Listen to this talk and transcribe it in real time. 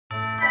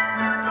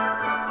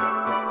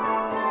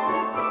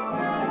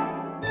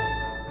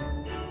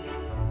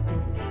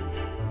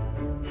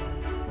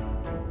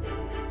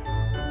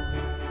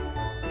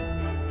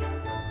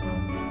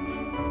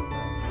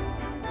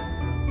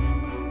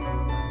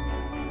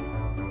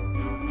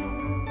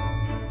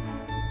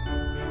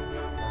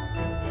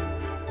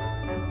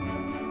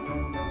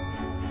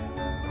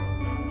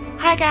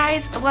Hi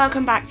guys,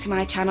 welcome back to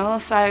my channel.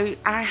 So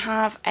I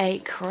have a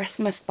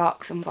Christmas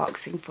box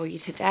unboxing for you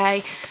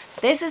today.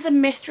 This is a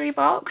mystery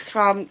box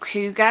from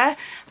Cougar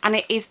and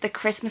it is the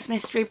Christmas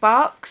mystery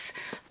box.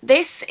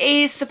 This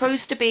is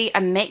supposed to be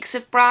a mix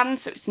of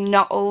brands, so it's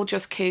not all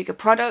just Cougar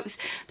products.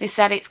 They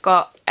said it's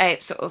got a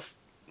sort of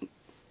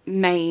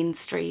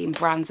mainstream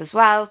brands as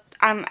well.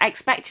 I'm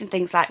expecting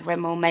things like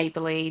Rimmel,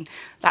 Maybelline,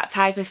 that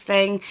type of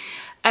thing.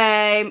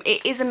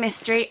 It is a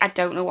mystery. I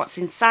don't know what's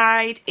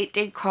inside. It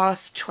did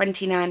cost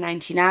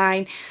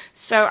 $29.99,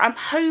 so I'm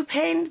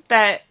hoping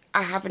that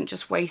I haven't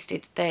just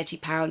wasted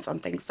 £30 on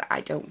things that I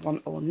don't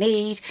want or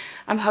need.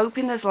 I'm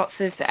hoping there's lots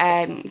of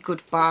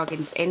good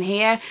bargains in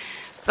here.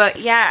 But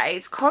yeah,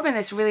 it's come in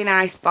this really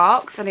nice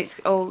box and it's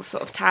all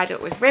sort of tied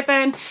up with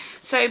ribbon.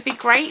 So it'd be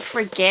great for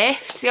a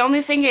gift. The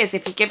only thing is,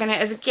 if you're giving it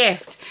as a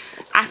gift,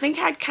 I think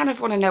I'd kind of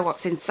want to know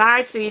what's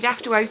inside. So you'd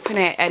have to open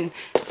it and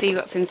see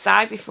what's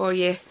inside before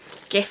you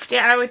gift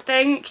it, I would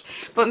think.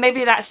 But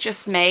maybe that's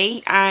just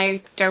me.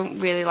 I don't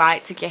really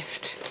like to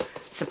gift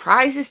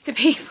surprises to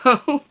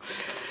people.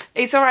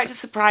 It's alright to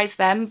surprise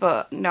them,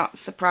 but not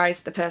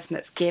surprise the person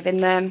that's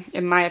giving them,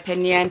 in my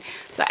opinion.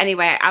 So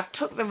anyway, I've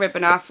took the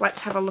ribbon off.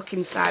 Let's have a look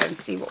inside and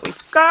see what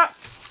we've got.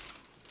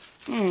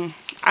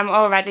 I'm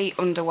already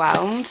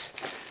underwhelmed.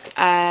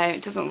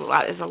 It doesn't look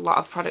like there's a lot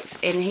of products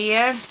in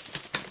here.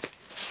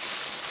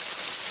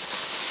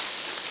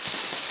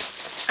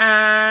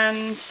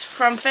 And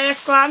from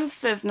first glance,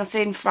 there's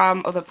nothing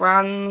from other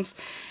brands.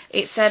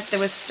 It said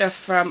there was stuff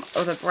from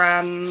other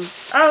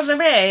brands. Oh,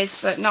 there is,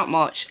 but not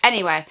much.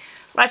 Anyway,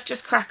 let's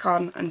just crack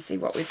on and see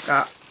what we've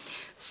got.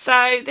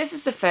 So this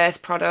is the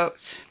first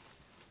product.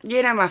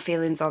 You know my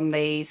feelings on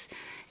these.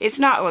 It's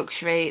not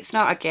luxury, it's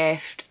not a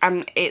gift,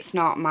 and it's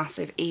not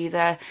massive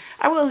either.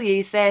 I will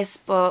use this,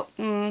 but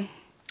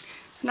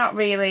it's not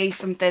really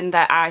something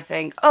that I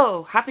think,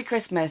 oh, happy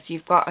Christmas,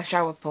 you've got a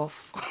shower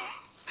puff.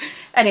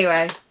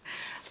 Anyway,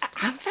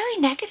 I'm very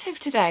negative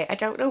today. I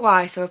don't know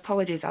why, so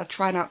apologies, I'll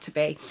try not to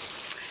be.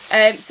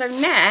 So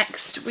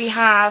next we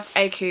have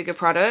a Cougar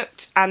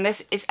product, and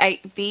this is a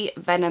bee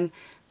venom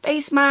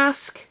face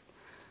mask,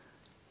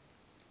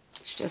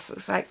 which just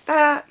looks like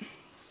that.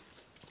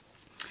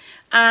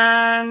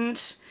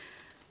 And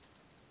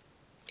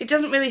it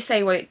doesn't really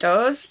say what it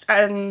does.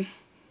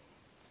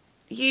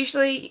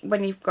 Usually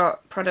when you've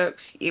got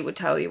products, it would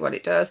tell you what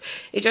it does.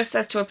 It just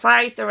says to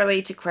apply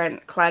thoroughly to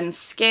cleanse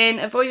skin,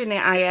 avoiding the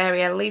eye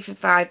area, leave for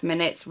 5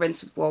 minutes,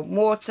 rinse with warm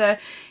water,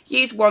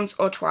 use once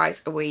or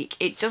twice a week.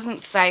 It doesn't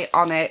say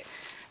on it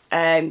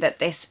that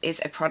this is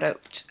a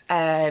product,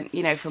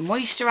 you know, for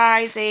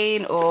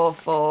moisturising or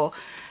for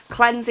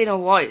cleansing or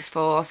what it's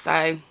for.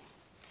 So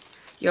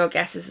your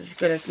guess is as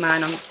good as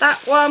mine on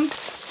that one.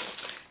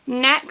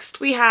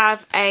 Next we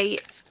have a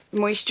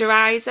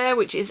moisturiser,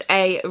 which is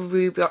a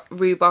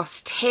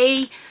Rooibos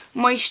tea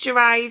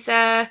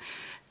moisturiser.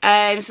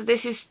 So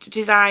this is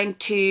designed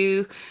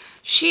to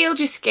shield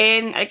your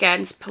skin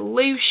against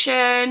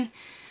pollution,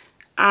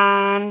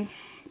 and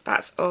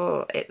that's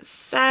all it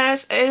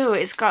says. Oh,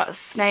 it's got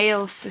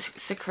snail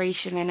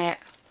secretion in it.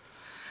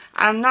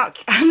 I'm not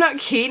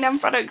keen on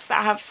products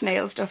that have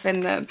snail stuff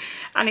in them,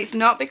 and it's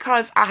not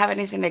because I have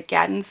anything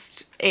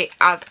against it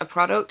as a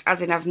product,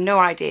 as in I've no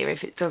idea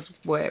if it does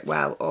work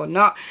well or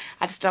not.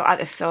 I just don't like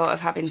the thought of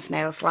having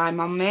snail slime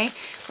on me,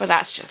 but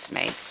that's just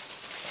me.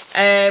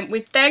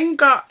 We've then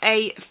got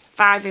a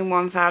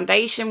 5-in-1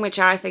 foundation, which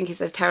I think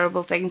is a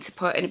terrible thing to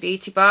put in a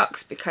beauty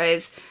box,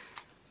 because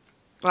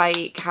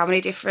like, how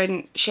many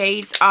different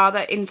shades are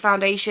there in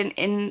foundation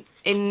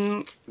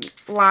in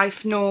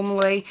life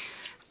normally?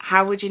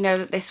 How would you know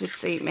that this would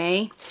suit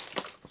me?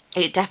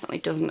 It definitely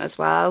doesn't as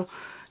well.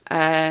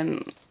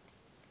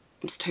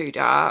 It's too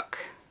dark.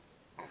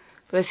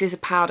 But this is a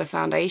powder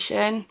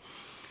foundation,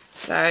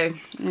 so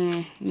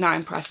not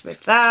impressed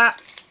with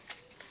that.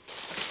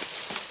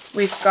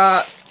 We've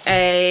got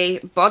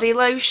a body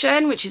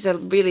lotion, which is a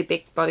really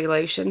big body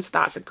lotion, so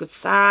that's a good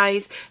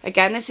size.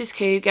 Again, this is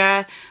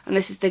Cougar, and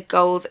this is the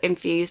gold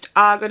infused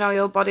argan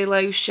oil body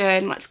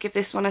lotion. Let's give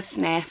this one a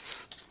sniff.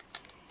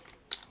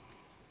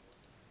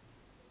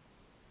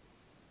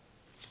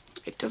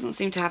 It doesn't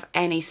seem to have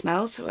any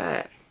smell to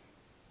it.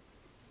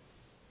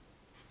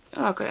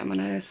 Oh, I've got it on my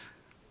nose.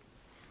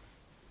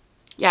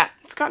 Yeah,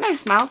 it's got no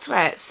smell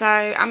to it. So,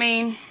 I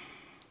mean,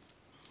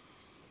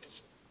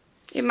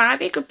 it might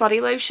be a good body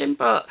lotion,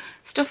 but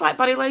stuff like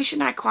body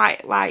lotion, I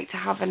quite like to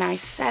have a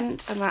nice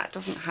scent, and that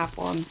doesn't have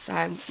one. So,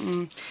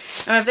 I'm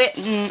a bit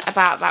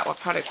about that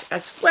product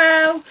as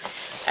well.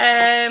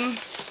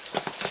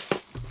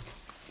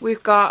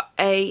 We've got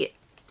a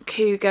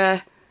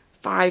Cougar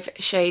 5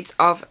 Shades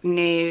of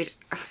Nude.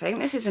 I think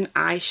this is an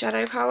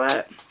eyeshadow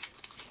palette.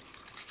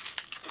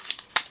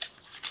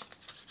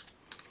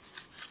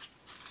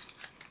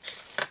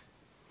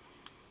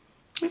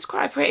 It's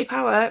quite a pretty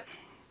palette.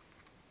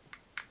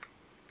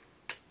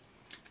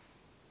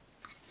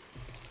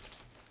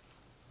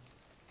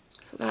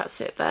 So that's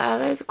it there.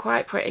 Those are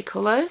quite pretty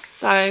colours.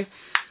 So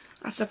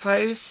I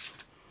suppose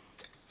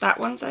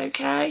that one's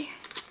okay.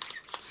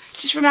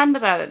 Just remember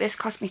though that this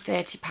cost me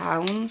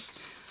 £30.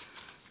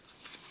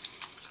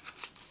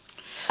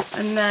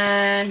 And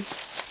then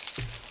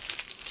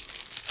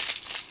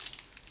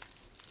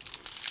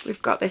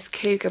we've got this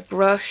Cougar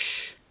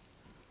brush,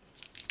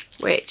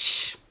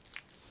 which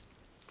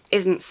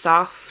isn't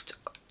soft.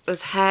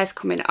 There's hairs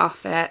coming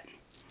off it.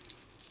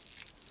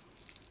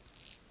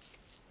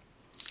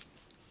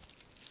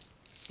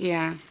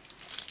 Yeah.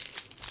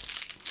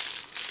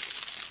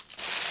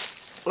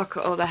 Look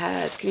at all the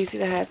hairs. Can you see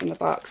the hairs in the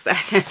box there?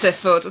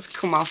 They've all just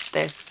come off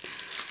this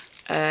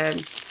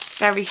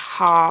very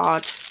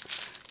hard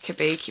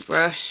kabuki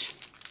brush.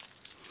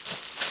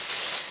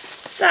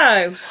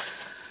 So,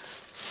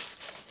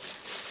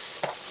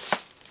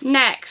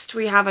 next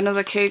we have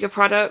another Cougar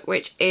product,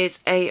 which is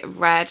a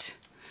red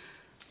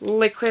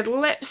liquid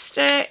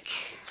lipstick.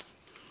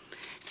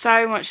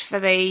 So much for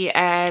the,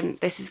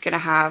 this is going to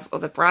have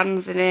other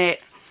brands in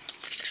it.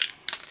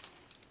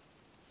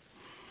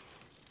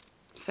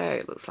 So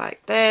it looks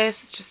like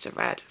this. It's just a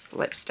red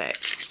lipstick.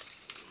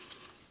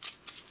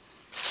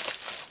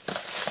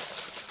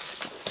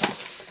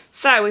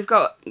 So we've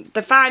got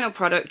the final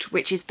product,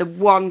 which is the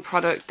one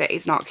product that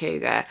is not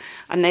Cougar,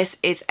 and this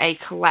is a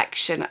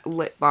collection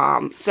lip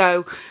balm.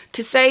 So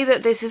to say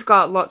that this has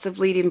got lots of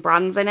leading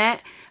brands in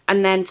it,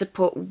 and then to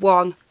put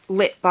one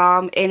lip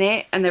balm in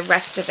it and the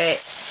rest of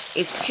it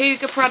is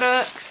Cougar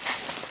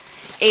products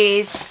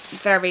is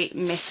very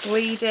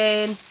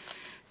misleading.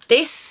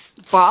 This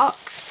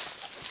box,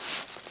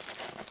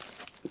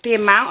 the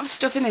amount of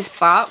stuff in this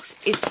box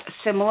is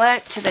similar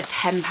to the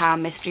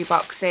 £10 mystery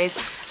boxes,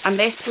 and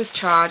this was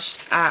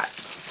charged at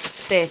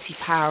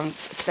 £30,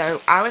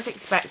 so I was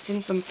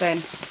expecting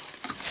something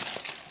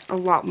a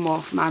lot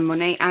more for my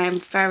money. I am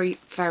very,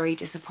 very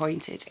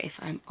disappointed, if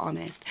I'm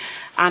honest,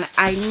 and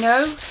I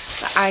know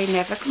that I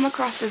never come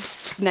across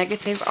as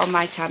negative on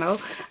my channel,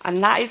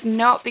 and that is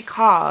not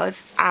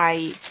because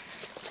I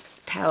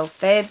tell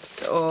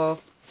fibs or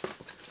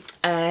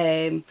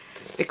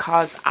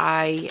because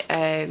I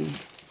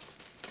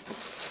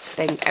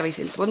think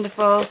everything's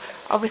wonderful.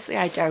 Obviously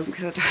I don't,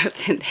 because I don't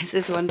think this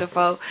is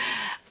wonderful.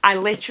 I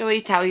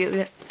literally tell you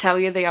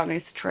the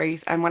honest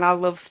truth, and when I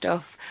love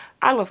stuff,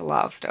 I love a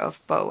lot of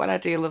stuff, but when I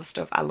do love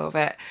stuff, I love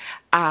it.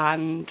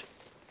 And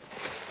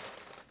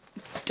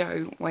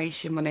don't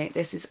waste your money.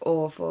 This is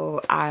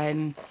awful.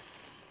 I'm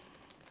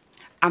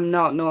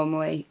not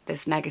normally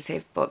this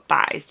negative, but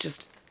that is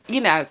just, you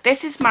know,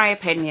 this is my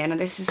opinion and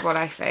this is what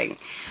I think.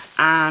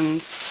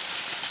 And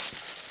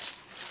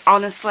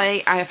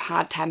honestly, I have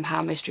had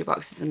 £10 mystery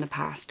boxes in the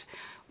past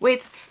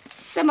with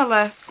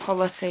similar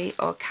quality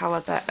or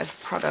calibre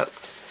of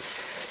products.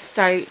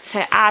 So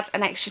to add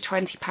an extra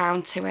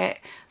 £20 to it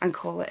and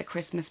call it a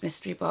Christmas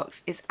mystery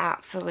box is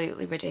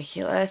absolutely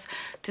ridiculous.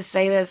 To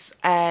say there's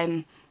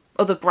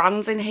other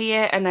brands in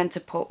here and then to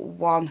put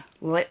one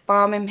lip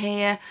balm in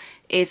here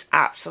is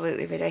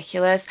absolutely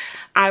ridiculous.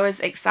 I was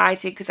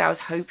excited because I was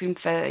hoping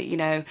for, you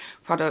know,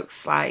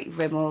 products like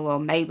Rimmel or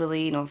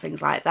Maybelline or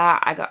things like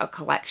that. I got a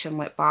collection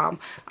lip balm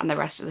and the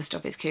rest of the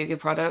stuff is Cougar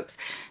products.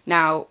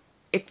 Now,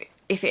 if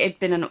it had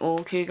been an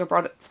all Cougar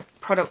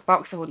product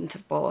box, I wouldn't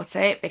have bought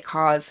it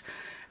because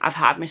I've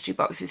had mystery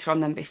boxes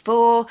from them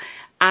before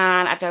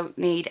and I don't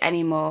need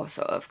any more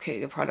sort of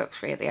Cougar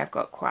products really. I've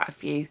got quite a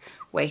few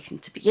waiting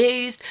to be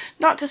used.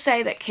 Not to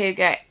say that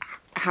Cougar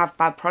have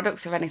bad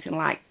products or anything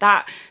like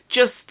that,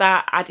 just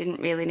that I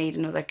didn't really need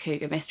another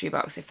Cougar mystery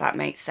box, if that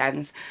makes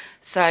sense.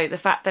 So the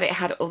fact that it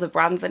had other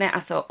brands in it, I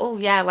thought, oh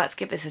yeah, let's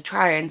give this a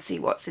try and see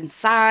what's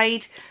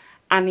inside.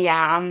 And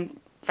yeah, I'm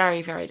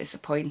very, very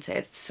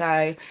disappointed.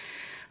 So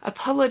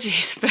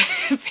apologies for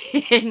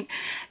being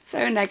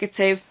so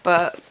negative,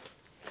 but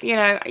you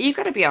know, you've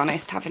got to be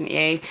honest, haven't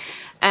you?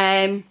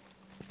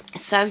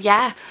 So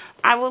yeah,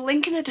 I will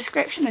link in the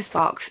description this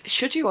box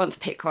should you want to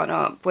pick one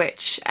up,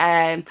 which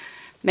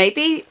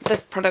maybe the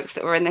products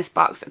that were in this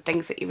box are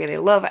things that you really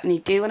love and you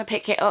do want to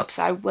pick it up,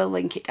 so I will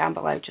link it down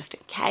below just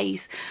in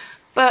case.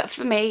 But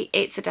for me,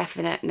 it's a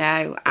definite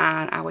no,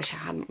 and I wish I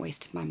hadn't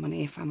wasted my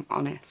money, if I'm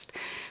honest.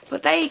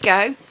 But there you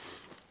go.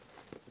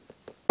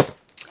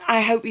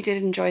 I hope you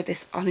did enjoy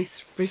this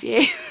honest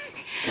review.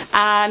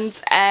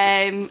 And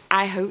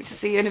I hope to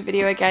see you in a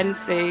video again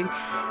soon.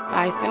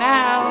 Bye for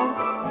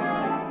now.